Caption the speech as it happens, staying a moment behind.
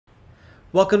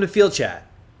Welcome to FieldChat.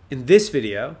 In this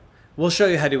video, we'll show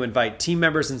you how to invite team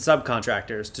members and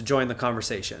subcontractors to join the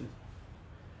conversation.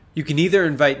 You can either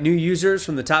invite new users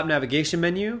from the top navigation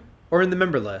menu or in the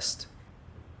member list.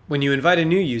 When you invite a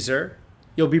new user,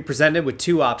 you'll be presented with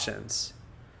two options: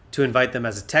 to invite them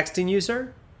as a texting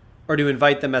user or to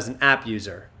invite them as an app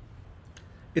user.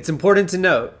 It's important to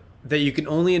note that you can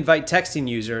only invite texting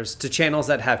users to channels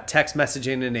that have text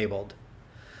messaging enabled.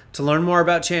 To learn more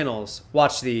about channels,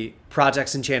 watch the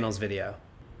Projects and Channels video.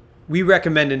 We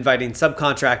recommend inviting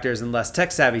subcontractors and less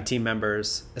tech-savvy team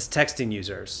members as texting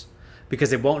users because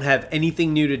they won't have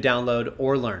anything new to download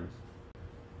or learn.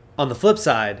 On the flip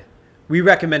side, we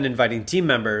recommend inviting team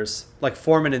members like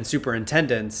foremen and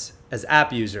superintendents as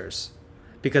app users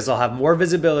because they'll have more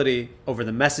visibility over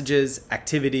the messages,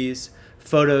 activities,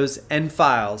 photos, and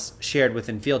files shared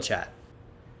within FieldChat.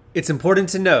 It's important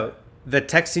to note that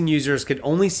texting users can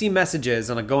only see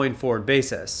messages on a going forward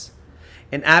basis,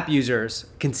 and app users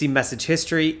can see message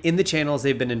history in the channels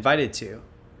they've been invited to.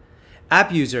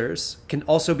 App users can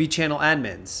also be channel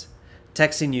admins.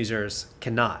 Texting users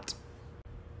cannot.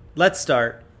 Let's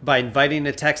start by inviting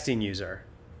a texting user.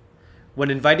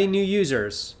 When inviting new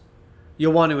users,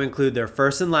 you'll want to include their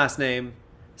first and last name,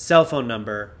 cell phone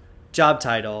number, job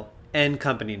title, and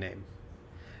company name.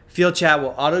 FieldChat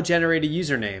will auto-generate a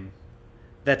username.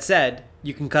 That said,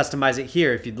 you can customize it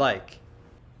here if you'd like.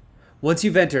 Once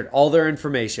you've entered all their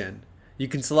information, you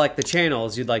can select the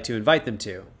channels you'd like to invite them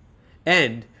to,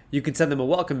 and you can send them a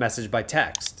welcome message by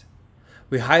text.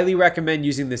 We highly recommend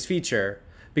using this feature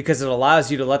because it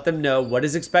allows you to let them know what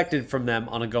is expected from them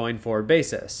on a going forward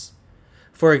basis.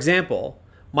 For example,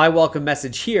 my welcome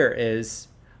message here is,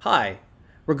 "Hi,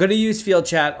 we're going to use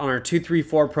FieldChat on our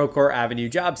 234 Procore Avenue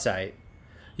job site.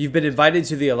 You've been invited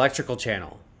to the electrical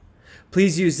channel.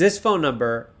 Please use this phone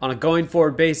number on a going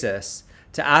forward basis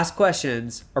to ask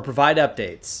questions or provide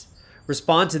updates.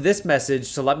 Respond to this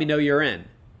message to let me know you're in.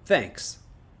 Thanks."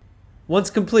 Once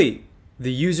complete,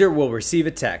 the user will receive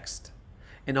a text,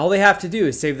 and all they have to do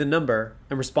is save the number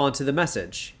and respond to the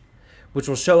message, which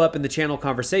will show up in the channel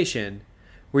conversation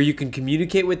where you can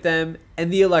communicate with them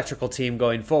and the electrical team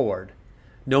going forward.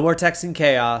 No more texting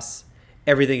chaos.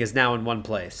 Everything is now in one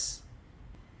place.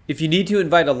 If you need to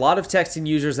invite a lot of texting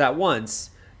users at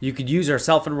once, you could use our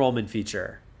self-enrollment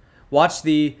feature. Watch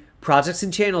the Projects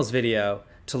and Channels video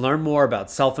to learn more about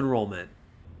self-enrollment.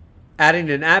 Adding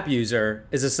an app user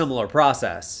is a similar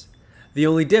process. The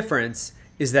only difference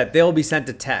is that they'll be sent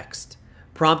a text,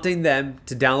 prompting them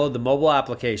to download the mobile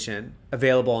application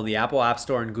available on the Apple App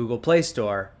Store and Google Play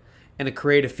Store and to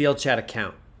create a FieldChat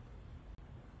account.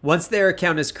 Once their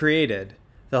account is created,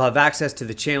 they'll have access to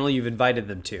the channel you've invited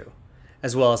them to,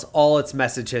 as well as all its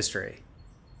message history.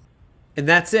 And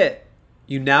that's it.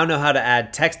 You now know how to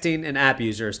add texting and app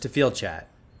users to FieldChat.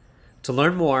 To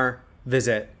learn more,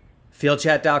 visit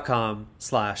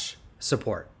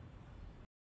fieldchat.com/support.